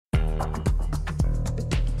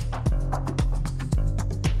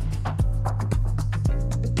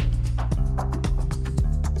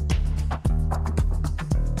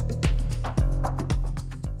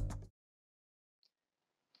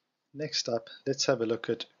Next up, let's have a look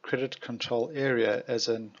at credit control area as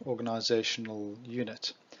an organizational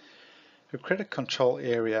unit. A credit control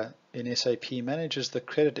area in SAP manages the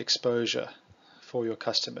credit exposure for your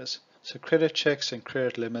customers. So credit checks and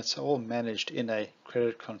credit limits are all managed in a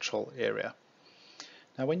credit control area.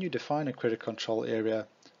 Now when you define a credit control area,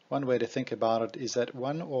 one way to think about it is that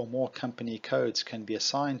one or more company codes can be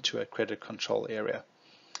assigned to a credit control area.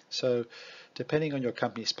 So depending on your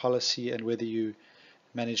company's policy and whether you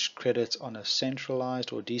manage credit on a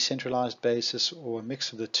centralized or decentralized basis or a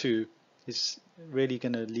mix of the two, is really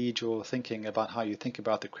going to lead your thinking about how you think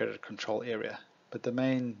about the credit control area. But the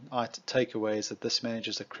main takeaway is that this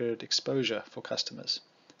manages the credit exposure for customers.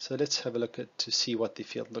 So let's have a look at to see what the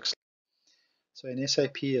field looks like. So in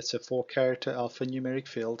SAP, it's a 4-character alphanumeric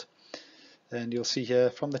field, and you'll see here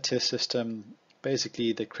from the test system,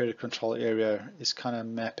 basically the credit control area is kind of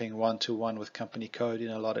mapping one-to-one with company code in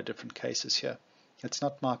a lot of different cases here. It's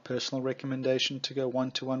not my personal recommendation to go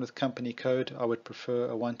one-to-one with company code. I would prefer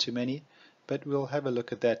a one-to-many, but we'll have a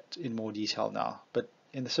look at that in more detail now. But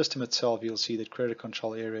in the system itself, you'll see that credit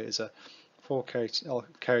control area is a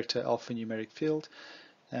 4-character alphanumeric field.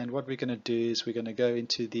 And what we're going to do is we're going to go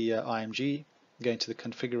into the IMG, go into the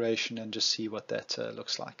configuration, and just see what that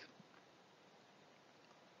looks like.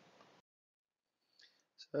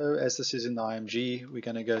 So as this is in the IMG, we're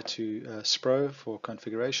going to go to SPRO for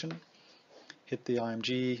configuration. Hit the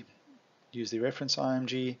IMG, use the reference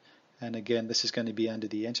IMG, and again this is going to be under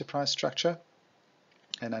the enterprise structure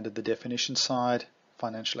and under the definition side,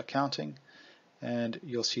 financial accounting, and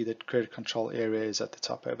you'll see that credit control area is at the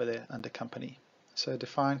top over there under company. So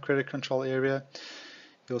define credit control area.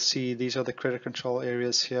 You'll see these are the credit control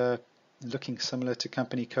areas here, looking similar to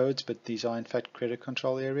company codes, but these are in fact credit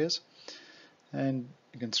control areas. And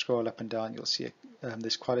you can scroll up and down, you'll see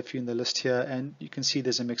there's quite a few in the list here, and you can see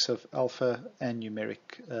there's a mix of alpha and numeric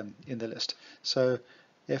in the list. So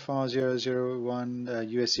FR001,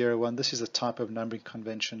 US01, this is a type of numbering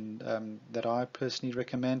convention that I personally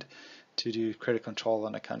recommend to do credit control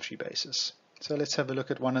on a country basis. So let's have a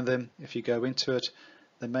look at one of them. If you go into it,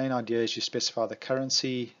 the main idea is you specify the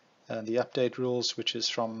currency, the update rules, which is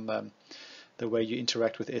from the way you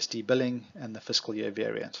interact with SD billing, and the fiscal year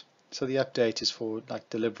variant. So the update is for like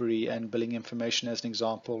delivery and billing information as an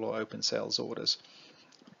example, or open sales orders.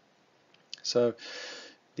 So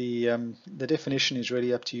the definition is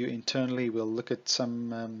really up to you internally. We'll look at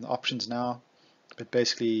some options now, but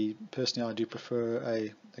basically, personally, I do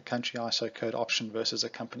prefer a country ISO code option versus a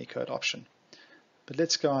company code option. But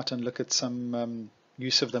let's go out and look at some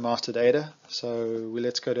use of the master data. So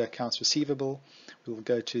let's go to accounts receivable. We'll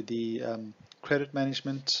go to the credit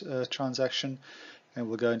management transaction, and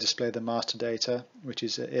we'll go and display the master data, which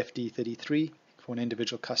is a FD33 for an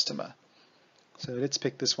individual customer. So let's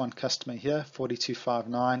pick this one customer here,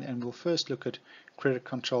 4259, and we'll first look at credit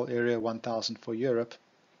control area 1000 for Europe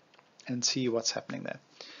and see what's happening there.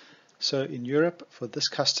 So in Europe, for this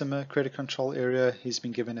customer credit control area, he's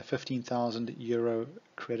been given a 15,000 euro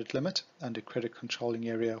credit limit under credit controlling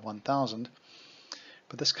area 1000.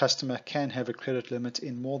 But this customer can have a credit limit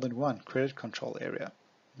in more than one credit control area,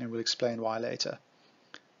 and we'll explain why later.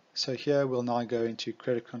 So here we'll now go into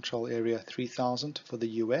credit control area 3000 for the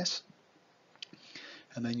US,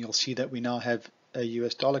 and then you'll see that we now have a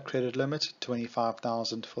US dollar credit limit,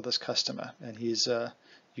 25,000 for this customer, and he's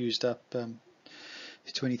used up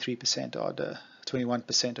 23% or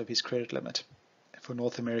 21% of his credit limit for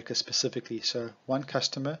North America specifically. So one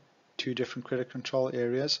customer, two different credit control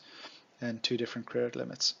areas, and two different credit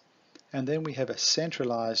limits. And then we have a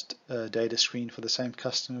centralized data screen for the same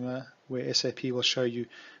customer, where SAP will show you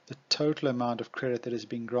the total amount of credit that is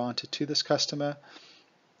being granted to this customer,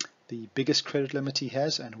 the biggest credit limit he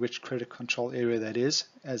has and which credit control area that is,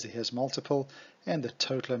 as he has multiple, and the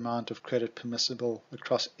total amount of credit permissible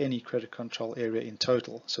across any credit control area in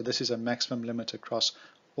total. So this is a maximum limit across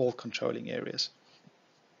all controlling areas.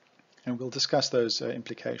 And we'll discuss those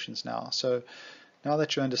implications now. So now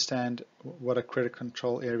that you understand what a credit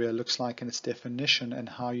control area looks like and its definition and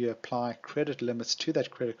how you apply credit limits to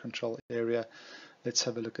that credit control area, let's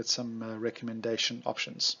have a look at some recommendation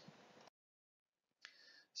options.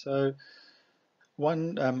 So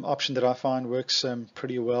one option that I find works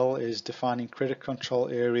pretty well is defining credit control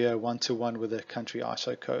area one-to-one with a country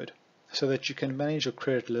ISO code, so that you can manage your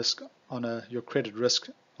credit risk on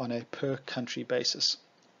a per country basis.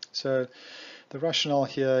 So the rationale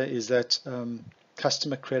here is that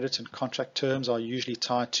customer credit and contract terms are usually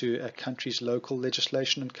tied to a country's local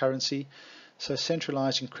legislation and currency, so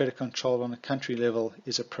centralizing credit control on a country level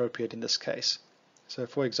is appropriate in this case. So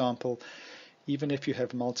for example, even if you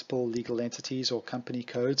have multiple legal entities or company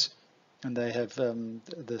codes, and they have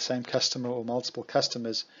the same customer or multiple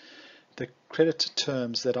customers, the credit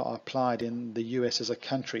terms that are applied in the US as a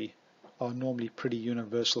country are normally pretty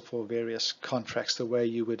universal for various contracts, the way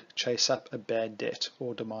you would chase up a bad debt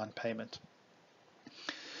or demand payment.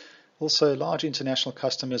 Also, large international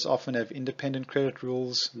customers often have independent credit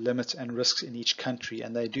rules, limits, and risks in each country,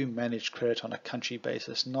 and they do manage credit on a country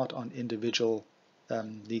basis, not on individual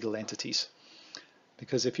legal entities.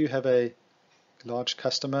 Because if you have a large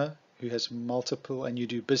customer who has multiple, and you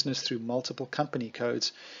do business through multiple company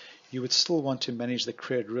codes, you would still want to manage the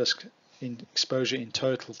credit risk in exposure in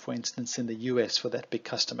total, for instance, in the US for that big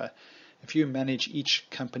customer. If you manage each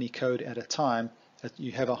company code at a time,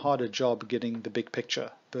 you have a harder job getting the big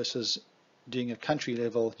picture versus doing a country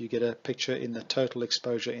level. You get a picture in the total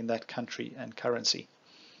exposure in that country and currency.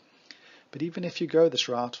 But even if you go this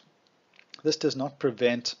route, this does not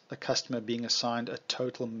prevent a customer being assigned a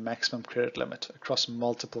total maximum credit limit across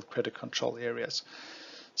multiple credit control areas.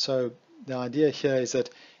 So the idea here is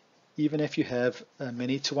that even if you have a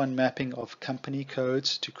many-to-one mapping of company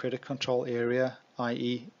codes to credit control area,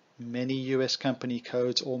 i.e. many US company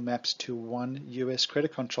codes all maps to one US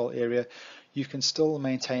credit control area, you can still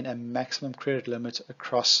maintain a maximum credit limit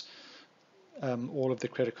across all of the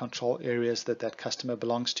credit control areas that that customer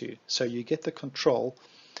belongs to. So you get the control,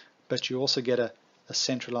 but you also get a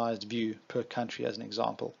centralized view per country as an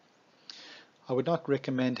example. I would not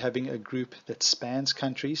recommend having a group that spans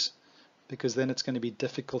countries, because then it's going to be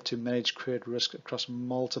difficult to manage credit risk across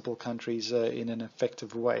multiple countries in an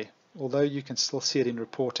effective way. Although you can still see it in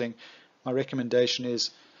reporting, my recommendation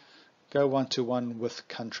is go one-to-one with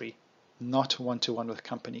country, not one-to-one with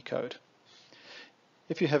company code.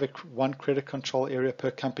 If you have one credit control area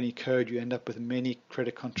per company code, you end up with many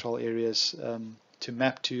credit control areas to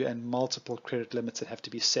map to and multiple credit limits that have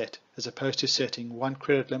to be set, as opposed to setting one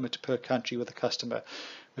credit limit per country with a customer,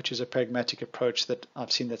 which is a pragmatic approach that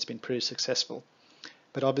I've seen that's been pretty successful.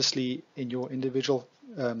 But obviously, in your individual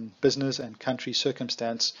business and country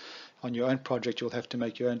circumstance, on your own project, you'll have to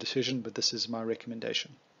make your own decision, but this is my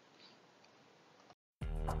recommendation.